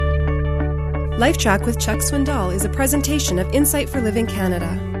LifeTrac with Chuck Swindoll is a presentation of Insight for Living Canada.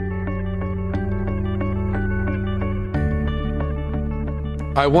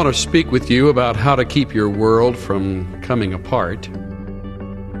 I want to speak with you about how to keep your world from coming apart.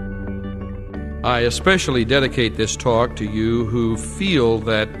 I especially dedicate this talk to you who feel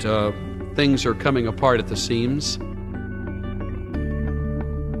that things are coming apart at the seams.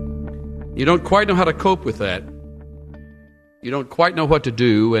 You don't quite know how to cope with that. You don't quite know what to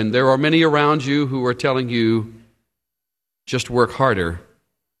do, and there are many around you who are telling you, just work harder.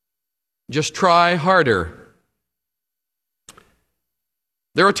 Just try harder.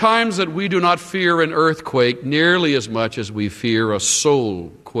 There are times that we do not fear an earthquake nearly as much as we fear a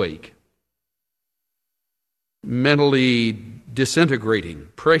soul quake. Mentally disintegrating,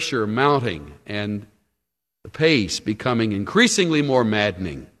 pressure mounting, and the pace becoming increasingly more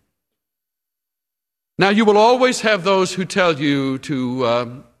maddening. Now, you will always have those who tell you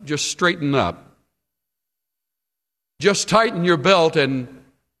to just straighten up. Just tighten your belt and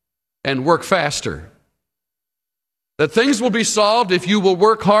work faster. That things will be solved if you will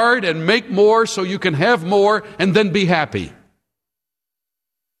work hard and make more so you can have more and then be happy.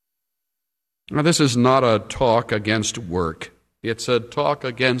 Now, this is not a talk against work. It's a talk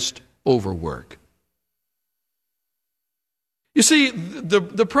against overwork. You see,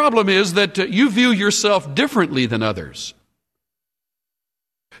 the problem is that you view yourself differently than others.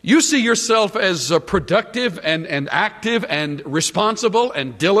 You see yourself as productive and active and responsible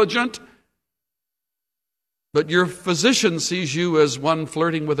and diligent, but your physician sees you as one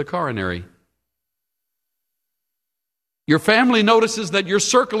flirting with a coronary. Your family notices that your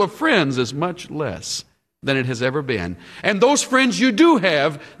circle of friends is much less than it has ever been. And those friends you do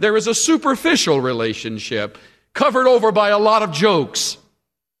have, there is a superficial relationship covered over by a lot of jokes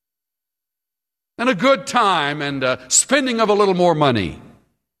and a good time and spending of a little more money.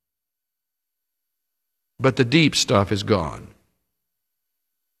 But the deep stuff is gone.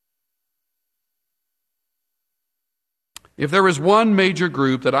 If there is one major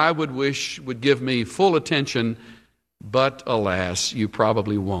group that I would wish would give me full attention, but alas, you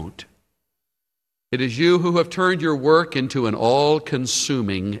probably won't. It is you who have turned your work into an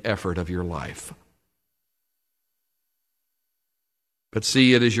all-consuming effort of your life. But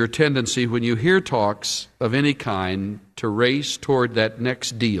see, it is your tendency when you hear talks of any kind to race toward that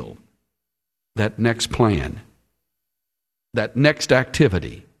next deal, that next plan, that next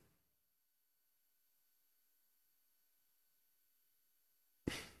activity.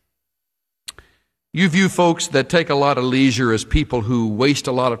 You view folks that take a lot of leisure as people who waste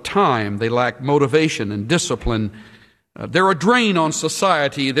a lot of time. They lack motivation and discipline. They're a drain on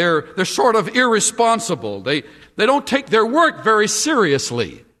society. They're sort of irresponsible. They don't take their work very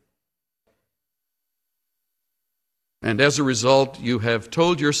seriously. And as a result, you have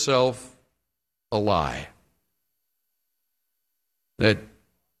told yourself a lie. That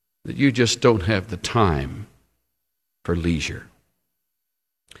you just don't have the time for leisure.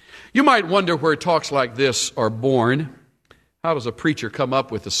 You might wonder where talks like this are born. How does a preacher come up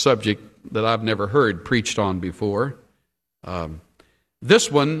with a subject that I've never heard preached on before?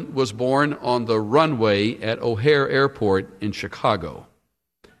 This one was born on the runway at O'Hare Airport in Chicago.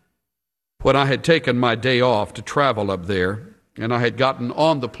 When I had taken my day off to travel up there, and I had gotten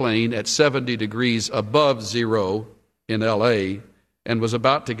on the plane at 70 degrees above zero in L.A., and was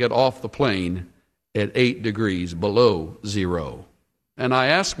about to get off the plane at 8 degrees below zero. And I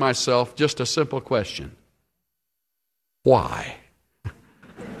asked myself just a simple question. Why?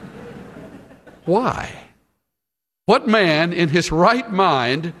 Why? What man in his right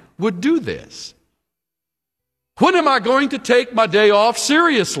mind would do this? When am I going to take my day off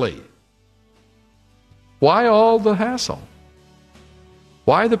seriously? Why all the hassle?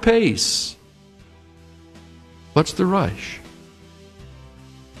 Why the pace? What's the rush?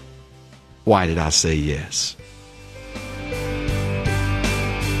 Why did I say yes?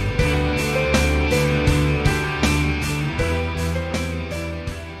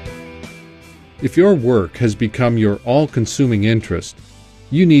 If your work has become your all-consuming interest,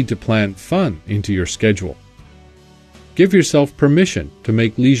 you need to plan fun into your schedule. Give yourself permission to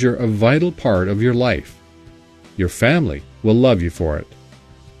make leisure a vital part of your life. Your family will love you for it.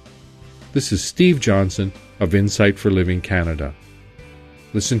 This is Steve Johnson of Insight for Living Canada.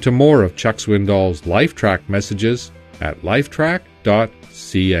 Listen to more of Chuck Swindoll's LifeTrac messages at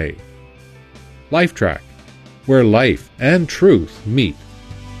lifetrac.ca. LifeTrac, where life and truth meet.